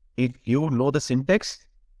methods, if you know the syntax,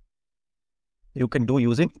 you can do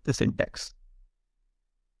using the syntax.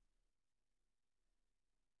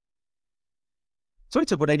 So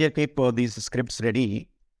it's a good idea to keep these scripts ready.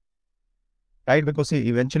 Right, because see,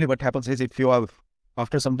 eventually what happens is if you have,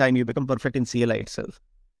 after some time, you become perfect in CLI itself.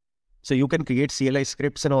 So you can create CLI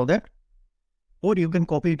scripts and all that, or you can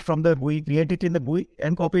copy it from the GUI, create it in the GUI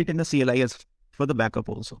and copy it in the CLI as for the backup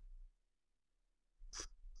also.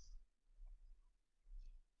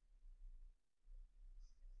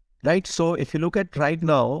 Right, so if you look at right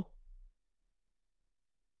now,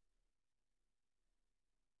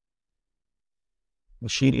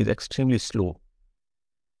 machine is extremely slow.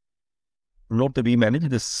 Not to vManage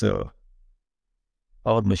this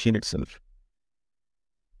our machine itself.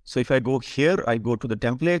 So if I go here, I go to the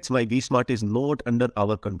templates, my VSmart is not under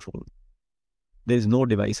our control. There is no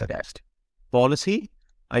device attached. Policy,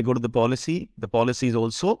 I go to the policy is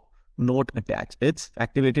also not attached. It's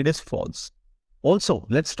activated as false. Also,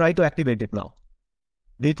 let's try to activate it now.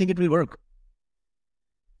 Do you think it will work?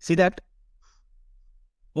 See that?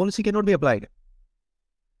 Policy cannot be applied.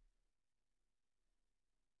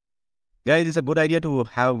 Guys, it's a good idea to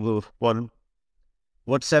have one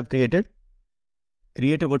WhatsApp created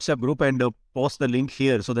create a WhatsApp group and post the link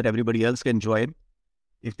here so that everybody else can join.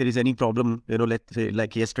 If there is any problem, let's say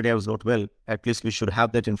like yesterday I was not well, at least we should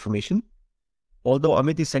have that information. Although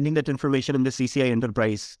Amit is sending that information in the CCIE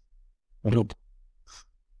Enterprise group.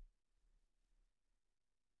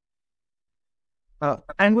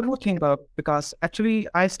 And one more thing, because actually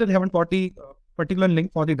I still haven't got the particular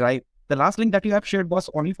link for the drive. The last link that you have shared was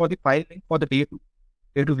only for the file link for the day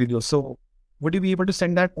two video. So would you be able to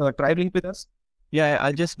send that drive link with us? Yeah,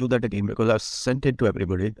 I'll just do that again because I've sent it to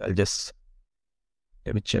everybody.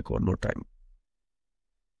 Let me check one more time.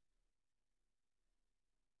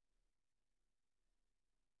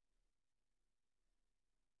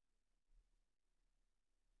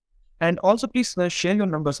 And also please share your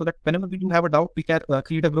number so that whenever we do have a doubt, we can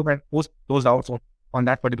create a group and post those doubts on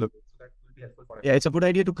that particular group. So that will be helpful for us. Yeah, it's a good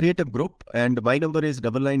idea to create a group, and my number is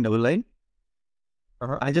 9999.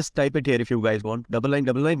 I'll just type it here if you guys want.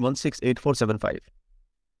 9999168475.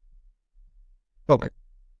 Okay.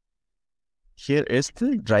 Here is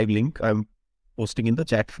the drive link I'm posting in the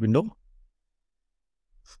chat window.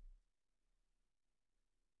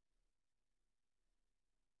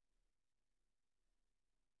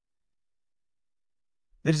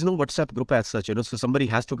 There is no WhatsApp group as such, so somebody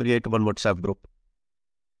has to create one WhatsApp group.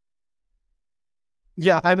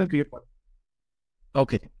 Yeah, I will create one.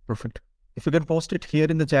 Okay, perfect. If you can post it here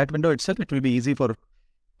in the chat window itself, it will be easy for,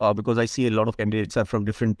 because I see a lot of candidates are from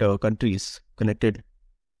different countries connected.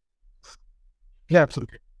 Yeah,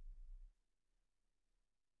 absolutely.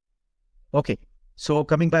 Okay, so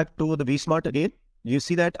coming back to the VSmart again, you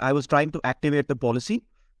see that I was trying to activate the policy,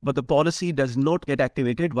 but the policy does not get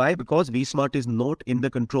activated. Why? Because VSmart is not in the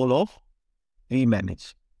control of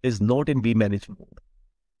vManage, is not in vManage mode.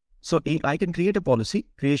 So I can create a policy.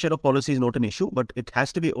 Creation of policy is not an issue, but it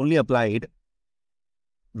has to be only applied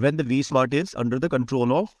when the VSmart is under the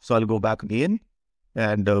control of. So I'll go back again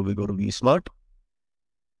and we go to VSmart.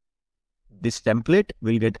 This template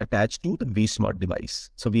will get attached to the VSmart device.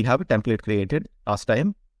 So we have a template created last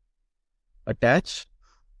time. Attach.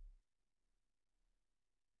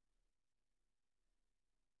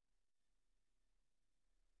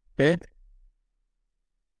 Okay.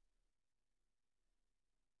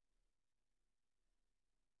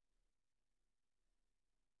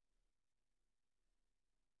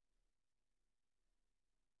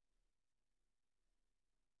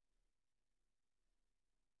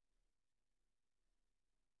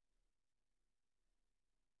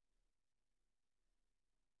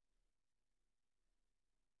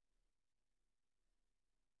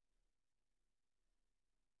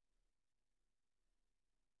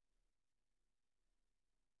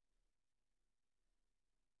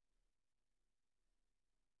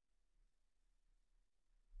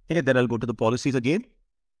 Okay, then I'll go to the policies again.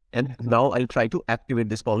 And now I'll try to activate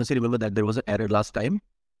this policy. Remember that there was an error last time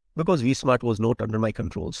because VSmart was not under my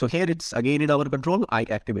control. So here it's again in our control. I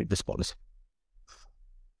activate this policy.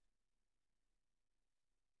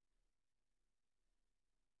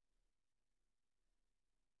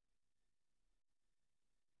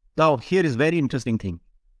 Now here is very interesting thing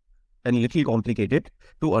and a little complicated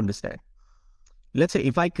to understand. Let's say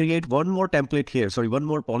if I create one more template here, one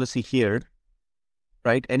more policy here,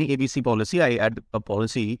 right? Any ABC policy, I add a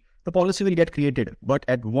policy, the policy will get created. But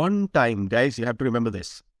at one time, guys, you have to remember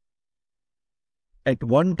this. At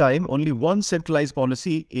one time, only one centralized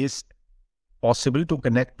policy is possible to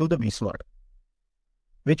connect to the VSmart.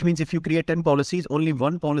 Which means if you create 10 policies, only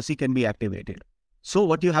one policy can be activated. So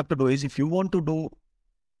what you have to do is if you want to do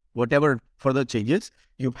whatever further changes,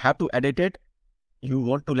 you have to edit it. You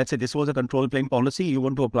want to, let's say this was a control plane policy, you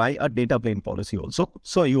want to apply a data plane policy also.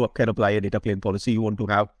 So you can apply a data plane policy. You want to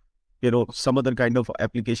have, some other kind of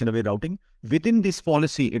application away routing. Within this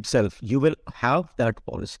policy itself, you will have that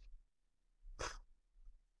policy.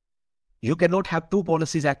 You cannot have two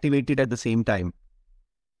policies activated at the same time.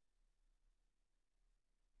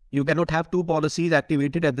 You cannot have two policies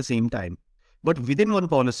activated at the same time. But within one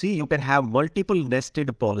policy, you can have multiple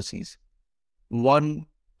nested policies.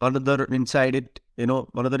 Another inside it,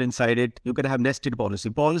 another inside it. You can have nested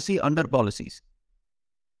policy under policies.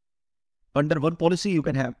 Under one policy, you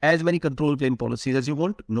can have as many control plane policies as you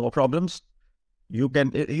want, no problems. You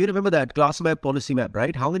remember that class map, policy map,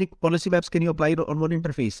 right? How many policy maps can you apply on one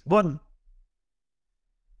interface? One.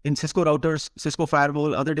 In Cisco routers, Cisco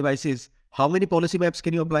firewall, other devices, how many policy maps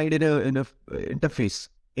can you apply in a interface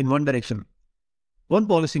in one direction? One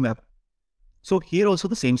policy map. So here also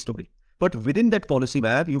the same story. But within that policy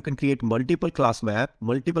map, you can create multiple class map,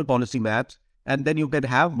 multiple policy maps, and then you can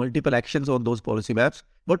have multiple actions on those policy maps,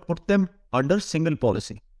 but put them under single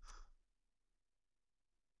policy.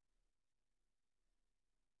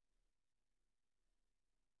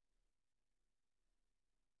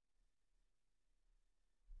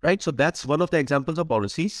 right? So that's one of the examples of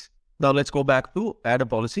policies. Now let's go back to add a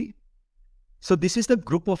policy. So this is the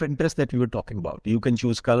group of interest that we were talking about. You can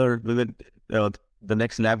choose color. We will, the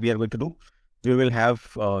next lab we are going to do, we will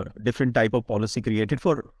have different type of policy created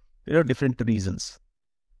for different reasons.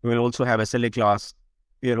 We will also have SLA class.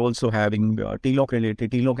 We are also having TLOC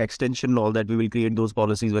related, TLOC extension, all that. We will create those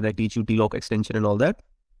policies when I teach you TLOC extension and all that.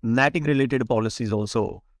 NATing related policies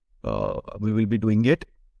also, we will be doing it.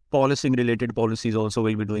 Policing related policies also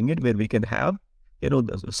will be doing it, where we can have,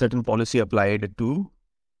 a certain policy applied to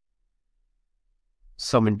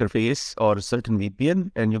some interface or certain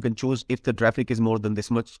VPN, and you can choose if the traffic is more than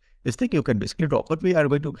this much, this thing you can basically drop. But we are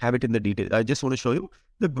going to have it in the detail. I just want to show you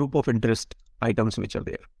the group of interest items which are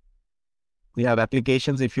there. We have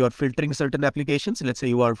applications. If you are filtering certain applications, let's say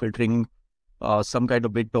you are filtering some kind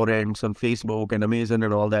of BitTorrents on Facebook and Amazon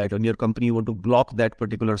and all that, and your company want to block that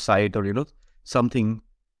particular site or, something.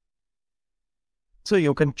 So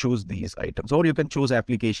you can choose these items, or you can choose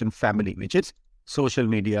application family, which is social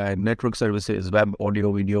media and network services, web,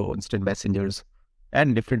 audio, video, instant messengers,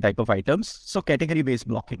 and different type of items. So category-based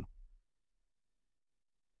blocking.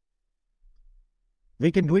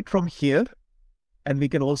 We can do it from here, and we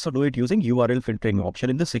can also do it using URL filtering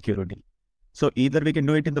option in the security. So either we can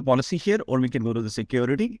do it in the policy here, or we can go to the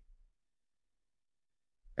security,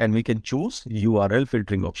 and we can choose URL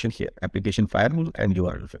filtering option here, application firewall and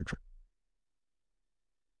URL filter.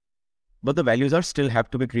 But the values are still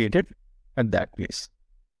have to be created at that place,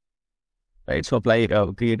 right? So apply,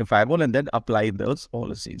 create a firewall and then apply those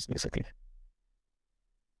policies basically.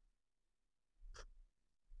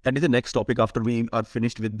 That is the next topic after we are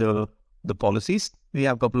finished with the policies. We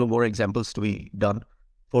have a couple of more examples to be done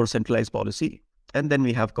for centralized policy. And then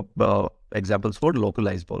we have examples for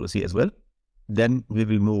localized policy as well. Then we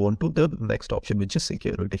will move on to the next option, which is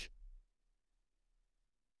security.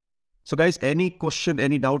 So guys, any question,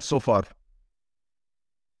 any doubts so far?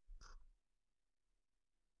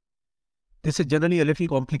 This is generally a little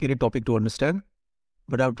complicated topic to understand,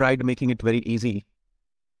 but I've tried making it very easy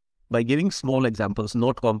by giving small examples,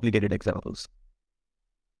 not complicated examples.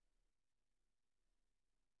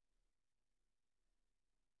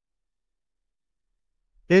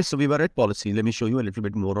 Okay, so we were at policy. Let me show you a little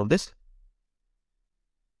bit more of this.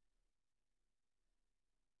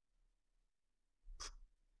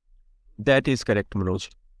 That is correct, Manoj.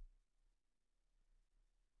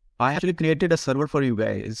 I actually created a server for you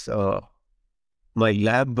guys. My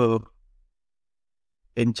lab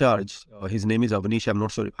in charge, his name is Avanish. I'm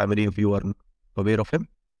not sure how many of you are aware of him.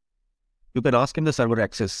 You can ask him the server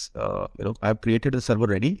access. I've created a server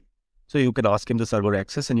ready. So you can ask him the server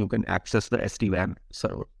access and you can access the SD-WAN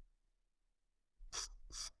server.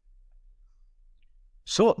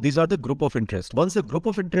 So these are the group of interest. Once the group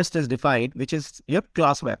of interest is defined, which is your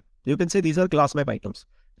class map, you can say these are class map items.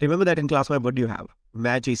 Remember that in class map, what do you have?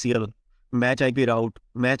 Match ACL, match IP route,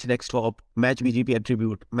 match next hop, match BGP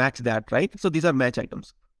attribute, match that, right? So these are match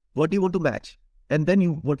items. What do you want to match? And then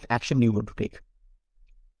what action you want to take?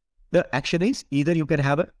 The action is either you can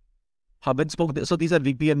have a hub and spoke. So these are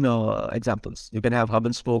VPN examples. You can have hub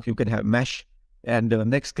and spoke, you can have mesh. And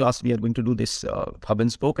next class, we are going to do this hub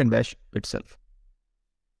and spoke and mesh itself.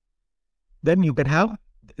 Then you can have,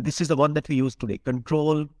 this is the one that we use today,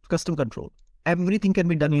 control, custom control. Everything can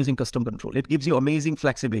be done using custom control. It gives you amazing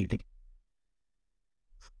flexibility.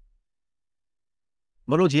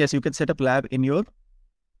 Manoj, yes, you can set up lab in your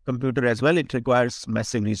computer as well. It requires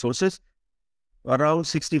massive resources. Around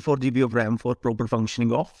 64 GB of RAM for proper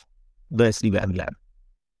functioning of the SD-WAN lab.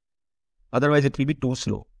 Otherwise, it will be too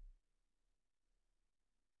slow.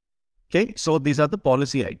 Okay, so these are the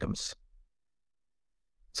policy items.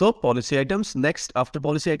 So policy items, next after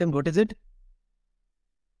policy item, what is it?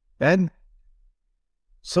 And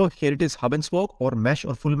so here it is hub and spoke or mesh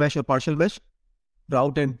or full mesh or partial mesh,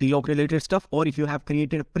 route and TLOC related stuff. Or if you have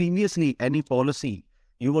created previously any policy,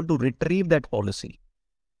 you want to retrieve that policy.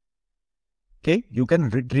 Okay, you can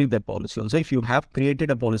retrieve that policy. Also, if you have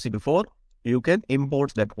created a policy before, you can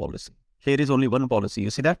import that policy. Here is only one policy.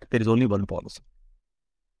 You see that? There is only one policy.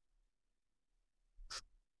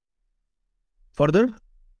 Further,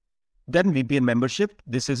 then VPN membership.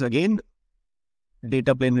 This is again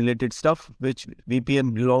data plane related stuff, which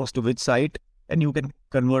VPN belongs to which site, and you can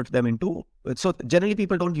convert them into. So generally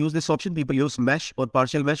people don't use this option. People use mesh or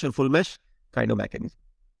partial mesh or full mesh kind of mechanism.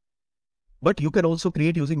 But you can also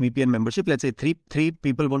create using VPN membership. Let's say three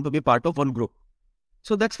people want to be part of one group.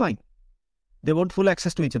 So that's fine. They want full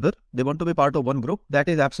access to each other. They want to be part of one group. That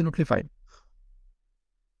is absolutely fine.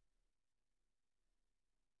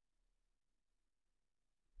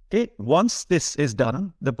 Okay, once this is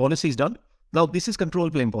done, the policy is done. Now this is control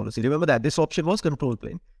plane policy. Remember that this option was control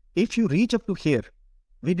plane. If you reach up to here,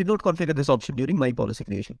 we did not configure this option during my policy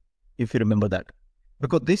creation, if you remember that,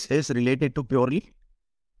 because this is related to purely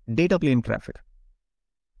data plane traffic.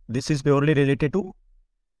 This is purely related to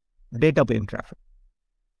data plane traffic.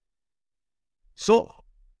 So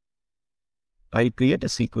I'll create a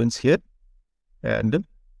sequence here, and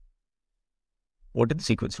what is the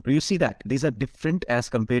sequence? Do you see that? These are different as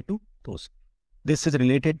compared to those. This is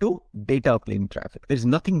related to data plane traffic. There is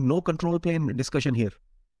nothing, no control plane discussion here.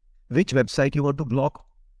 Which website you want to block,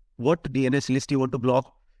 what DNS list you want to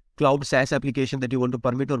block, cloud SaaS application that you want to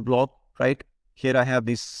permit or block, right? Here I have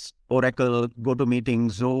this Oracle, GoToMeeting,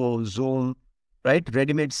 Zoom, right?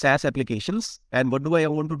 Ready-made SaaS applications. And what do I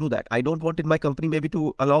want to do that? I don't want in my company maybe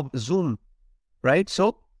to allow Zoom, right?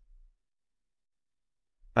 So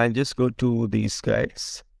I'll just go to these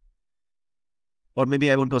guys. Or maybe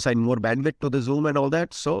I want to assign more bandwidth to the Zoom and all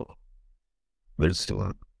that. So we'll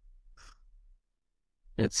still,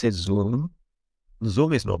 let's say Zoom.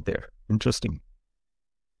 Zoom is not there. Interesting.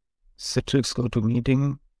 Citrix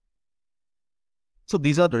GoToMeeting. So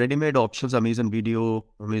these are the ready-made options. Amazon Video,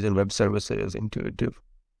 Amazon Web Services, Intuitive,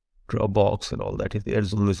 Dropbox and all that is there.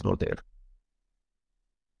 Zoom is not there.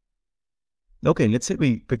 Okay, let's say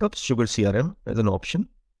we pick up Sugar CRM as an option.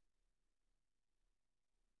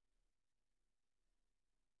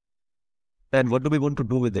 And what do we want to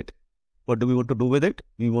do with it? What do we want to do with it?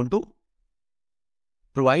 We want to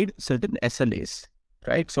provide certain SLAs,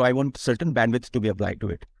 right? So I want certain bandwidth to be applied to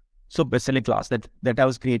it. So SLA class that I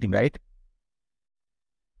was creating, right?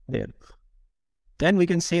 There. Then we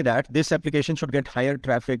can say that this application should get higher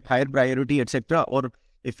traffic, higher priority, etc. Or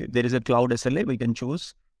if there is a cloud SLA, we can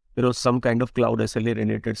choose, some kind of cloud SLA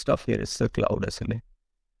related stuff. Here is the cloud SLA.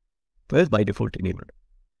 So it's by default enabled.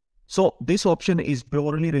 So this option is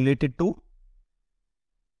purely related to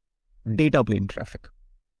data plane traffic.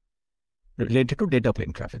 Related to data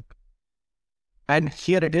plane traffic. And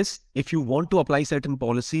here it is, if you want to apply certain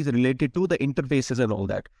policies related to the interfaces and all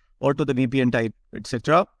that, or to the VPN type,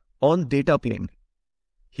 etc., on data plane.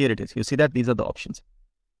 Here it is. You see that these are the options.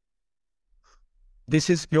 This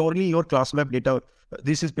is purely your class map data.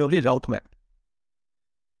 This is purely route map.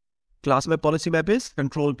 Class map policy map is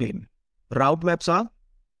control plane. Route maps are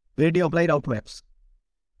where do you apply route maps?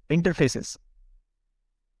 Interfaces.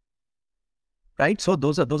 Right? So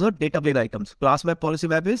those are data plane items. Class map policy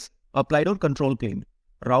map is applied on control plane.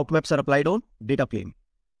 Route maps are applied on data plane.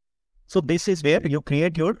 So this is where you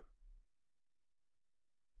create your,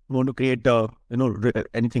 you want to create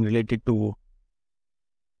anything related to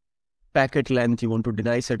packet length. You want to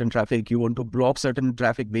deny certain traffic. You want to block certain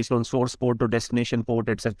traffic based on source port or destination port,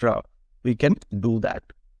 etc. We can do that.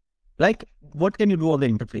 Like, what can you do on the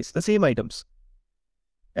interface? The same items.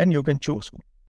 And you can choose